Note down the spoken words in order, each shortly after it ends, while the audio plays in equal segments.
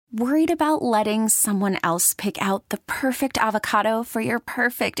Worried about letting someone else pick out the perfect avocado for your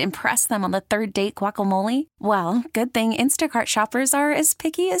perfect impress them on the third date guacamole? Well, good thing Instacart shoppers are as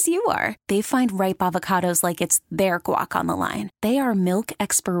picky as you are. They find ripe avocados like it's their guac on the line. They are milk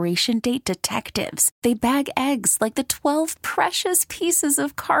expiration date detectives. They bag eggs like the 12 precious pieces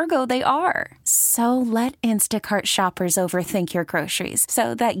of cargo they are. So let Instacart shoppers overthink your groceries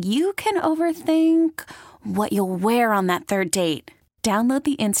so that you can overthink what you'll wear on that third date. Download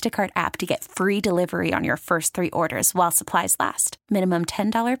the Instacart app to get free delivery on your first 3 orders while supplies last. Minimum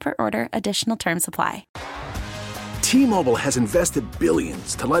 $10 per order. Additional terms apply. T-Mobile has invested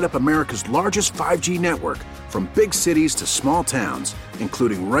billions to light up America's largest 5G network, from big cities to small towns,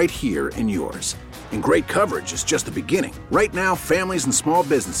 including right here in yours. And great coverage is just the beginning. Right now, families and small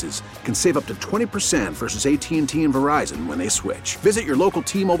businesses can save up to 20% versus AT&T and Verizon when they switch. Visit your local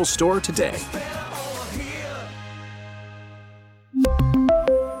T-Mobile store today.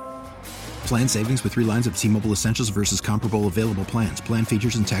 Plan savings with 3 lines of T-Mobile Essentials versus comparable available plans. Plan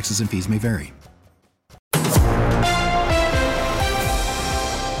features and taxes and fees may vary.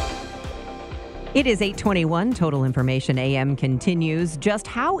 It is 8:21. Total Information AM continues. Just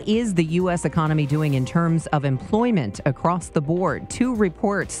how is the U.S. economy doing in terms of employment across the board? 2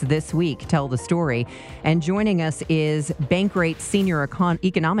 reports this week tell the story. And joining us is Bankrate Senior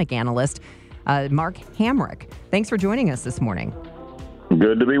Economic Analyst, Mark Hamrick. Thanks for joining us this morning.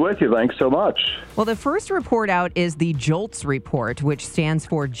 Good to be with you. Thanks so much. Well, the first report out is the JOLTS report, which stands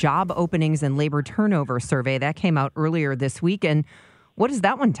for Job Openings and Labor Turnover Survey. That came out earlier this week. And what does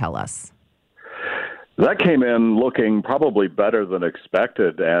that one tell us? That came in looking probably better than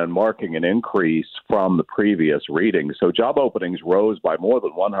expected and marking an increase from the previous reading. So job openings rose by more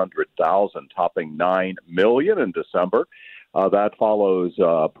than 100,000, topping 9 million in December. That follows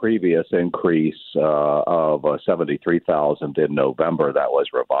a previous increase of 73,000 in November that was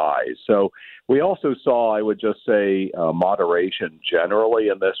revised. So we also saw, I would just say, moderation generally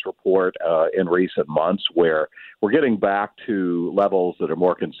in this report in recent months, where we're getting back to levels that are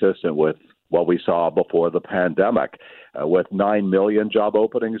more consistent with what we saw before the pandemic. With 9 million job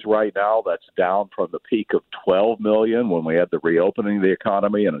openings right now, that's down from the peak of 12 million when we had the reopening of the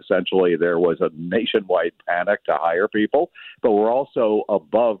economy, and essentially there was a nationwide panic to hire people. But we're also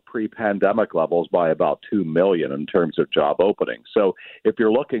above pre-pandemic levels by about 2 million in terms of job openings. So if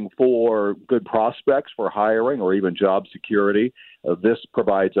you're looking for good prospects for hiring or even job security, this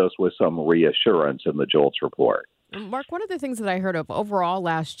provides us with some reassurance in the JOLTS report. Mark, one of the things that I heard of overall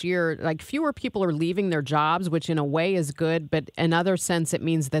last year, like fewer people are leaving their jobs, which in a way is good, but in other sense it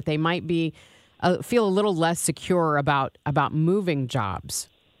means that they might be feel a little less secure about moving jobs.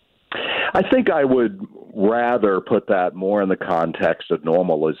 I think I would rather put that more in the context of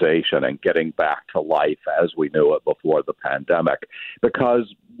normalization and getting back to life as we knew it before the pandemic.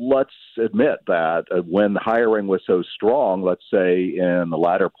 Because let's admit that when hiring was so strong, let's say in the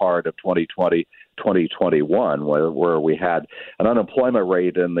latter part of 2020, 2021, where we had an unemployment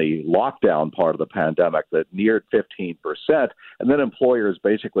rate in the lockdown part of the pandemic that neared 15%, and then employers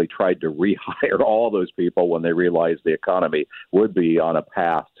basically tried to rehire all those people when they realized the economy would be on a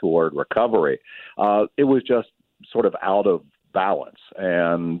path toward recovery. It was just sort of out of balance.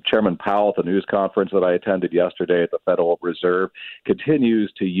 And Chairman Powell at the news conference that I attended yesterday at the Federal Reserve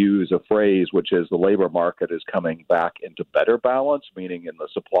continues to use a phrase, which is the labor market is coming back into better balance, meaning in the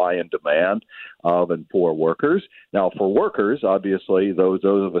supply and demand of and for workers. Now, for workers, obviously, those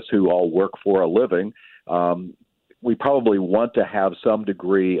of us who all work for a living, we probably want to have some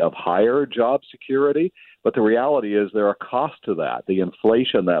degree of higher job security, but the reality is there are costs to that. The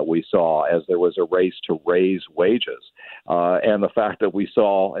inflation that we saw as there was a race to raise wages, and the fact that we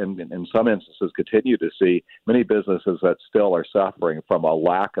saw, and in some instances continue to see, many businesses that still are suffering from a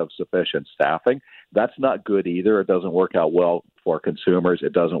lack of sufficient staffing. That's not good either. It doesn't work out well for consumers.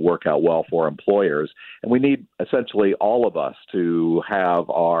 It doesn't work out well for employers. And we need essentially all of us to have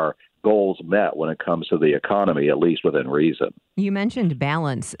our goals met when it comes to the economy, at least within reason. You mentioned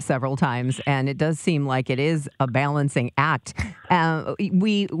balance several times, and it does seem like it is a balancing act.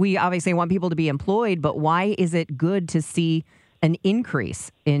 We obviously want people to be employed, but why is it good to see an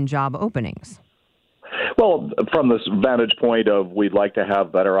increase in job openings? Well, from this vantage point of we'd like to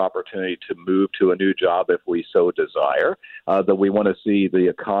have better opportunity to move to a new job if we so desire, that we want to see the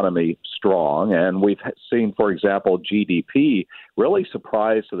economy strong. And we've seen, for example, GDP really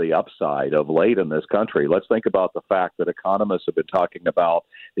surprise to the upside of late in this country. Let's think about the fact that economists have been talking about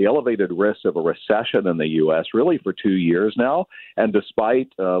the elevated risk of a recession in the U.S. really for 2 years now. And despite,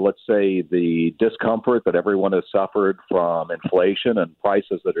 let's say, the discomfort that everyone has suffered from inflation and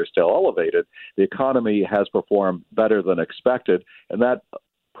prices that are still elevated, the economy has performed better than expected. And that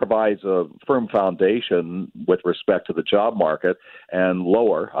provides a firm foundation with respect to the job market and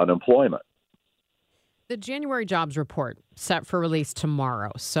lower unemployment. The January jobs report set for release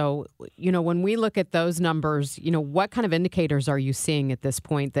tomorrow. So, when we look at those numbers, what kind of indicators are you seeing at this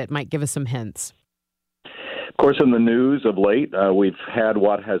point that might give us some hints? Of course, in the news of late, we've had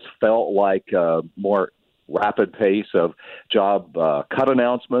what has felt like a more rapid pace of job cut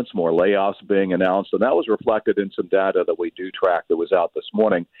announcements, more layoffs being announced, and that was reflected in some data that we do track that was out this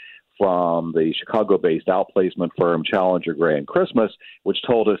morning from the Chicago-based outplacement firm Challenger Gray and Christmas, which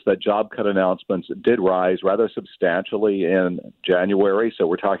told us that job cut announcements did rise rather substantially in January. So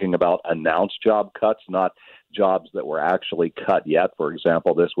we're talking about announced job cuts, not jobs that were actually cut yet. For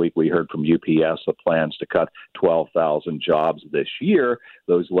example, this week we heard from UPS of plans to cut 12,000 jobs this year.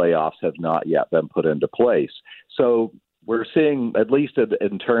 Those layoffs have not yet been put into place. So we're seeing, at least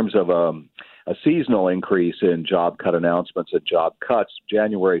in terms of a seasonal increase in job cut announcements and job cuts.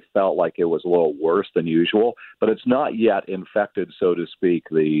 January felt like it was a little worse than usual, but it's not yet infected, so to speak,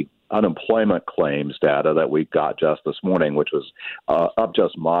 the unemployment claims data that we got just this morning, which was up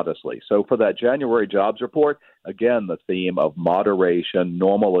just modestly. So for that January jobs report, again, the theme of moderation,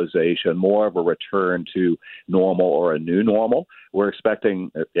 normalization, more of a return to normal or a new normal. We're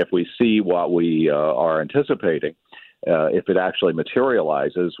expecting, if we see what we are anticipating, if it actually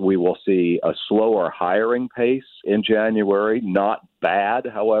materializes, we will see a slower hiring pace in January, not bad,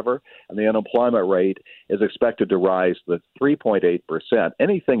 however, and the unemployment rate is expected to rise to 3.8%.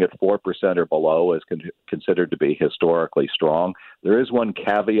 Anything at 4% or below is considered to be historically strong. There is one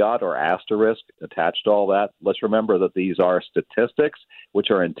caveat or asterisk attached to all that. Let's remember that these are statistics which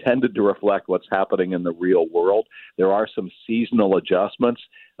are intended to reflect what's happening in the real world. There are some seasonal adjustments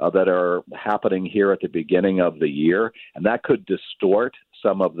that are happening here at the beginning of the year, and that could distort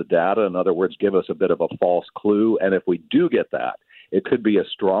some of the data. In other words, give us a bit of a false clue. And if we do get that, it could be a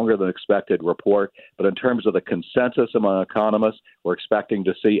stronger than expected report. But in terms of the consensus among economists, we're expecting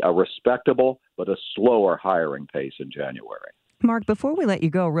to see a respectable but a slower hiring pace in January. Mark, before we let you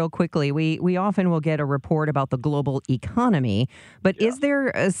go real quickly, we often will get a report about the global economy, but is there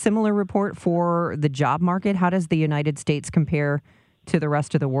a similar report for the job market? How does the United States compare to the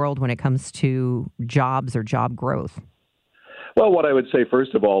rest of the world when it comes to jobs or job growth? Well, what I would say,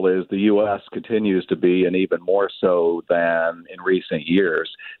 first of all, is the U.S. continues to be, and even more so than in recent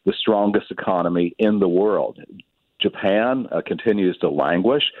years, the strongest economy in the world. Japan continues to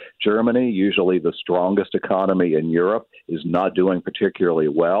languish. Germany, usually the strongest economy in Europe, is not doing particularly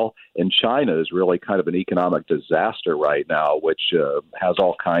well. And China is really kind of an economic disaster right now, which has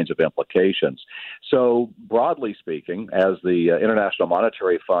all kinds of implications. So broadly speaking, as the International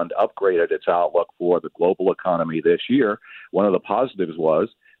Monetary Fund upgraded its outlook for the global economy this year, one of the positives was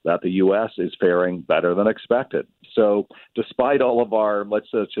that the U.S. is faring better than expected. So despite all of our,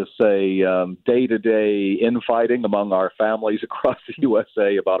 let's just say, day-to-day infighting among our families across the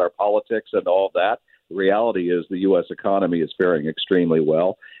USA about our politics and all of that, the reality is the U.S. economy is faring extremely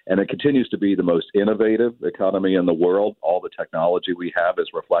well, and it continues to be the most innovative economy in the world. All the technology we have is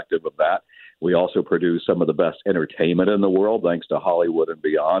reflective of that. We also produce some of the best entertainment in the world, thanks to Hollywood and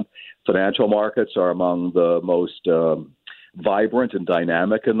beyond. Financial markets are among the most vibrant and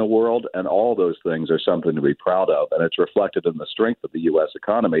dynamic in the world, and all those things are something to be proud of, and it's reflected in the strength of the U.S.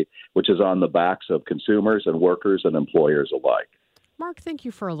 economy, which is on the backs of consumers and workers and employers alike. Mark, thank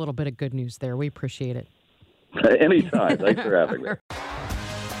you for a little bit of good news there. We appreciate it. Anytime. Thanks for having me.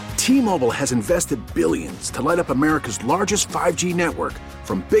 T-Mobile has invested billions to light up America's largest 5G network,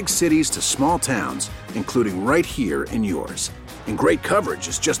 from big cities to small towns, including right here in yours. And great coverage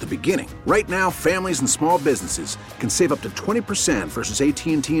is just the beginning. Right now, families and small businesses can save up to 20% versus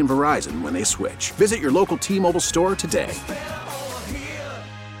AT&T and Verizon when they switch. Visit your local T-Mobile store today.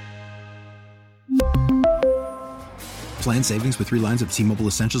 Plan savings with 3 lines of T-Mobile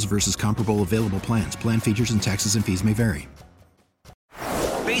Essentials versus comparable available plans. Plan features and taxes and fees may vary.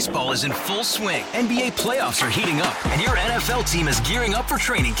 Baseball is in full swing. NBA playoffs are heating up, and your NFL team is gearing up for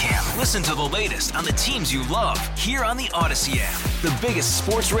training camp. Listen to the latest on the teams you love here on the Odyssey app. The biggest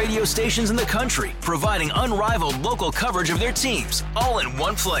sports radio stations in the country, providing unrivaled local coverage of their teams, all in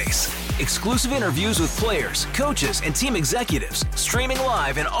one place. Exclusive interviews with players, coaches, and team executives, streaming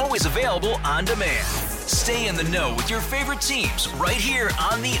live and always available on demand. Stay in the know with your favorite teams right here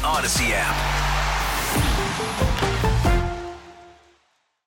on the Odyssey app.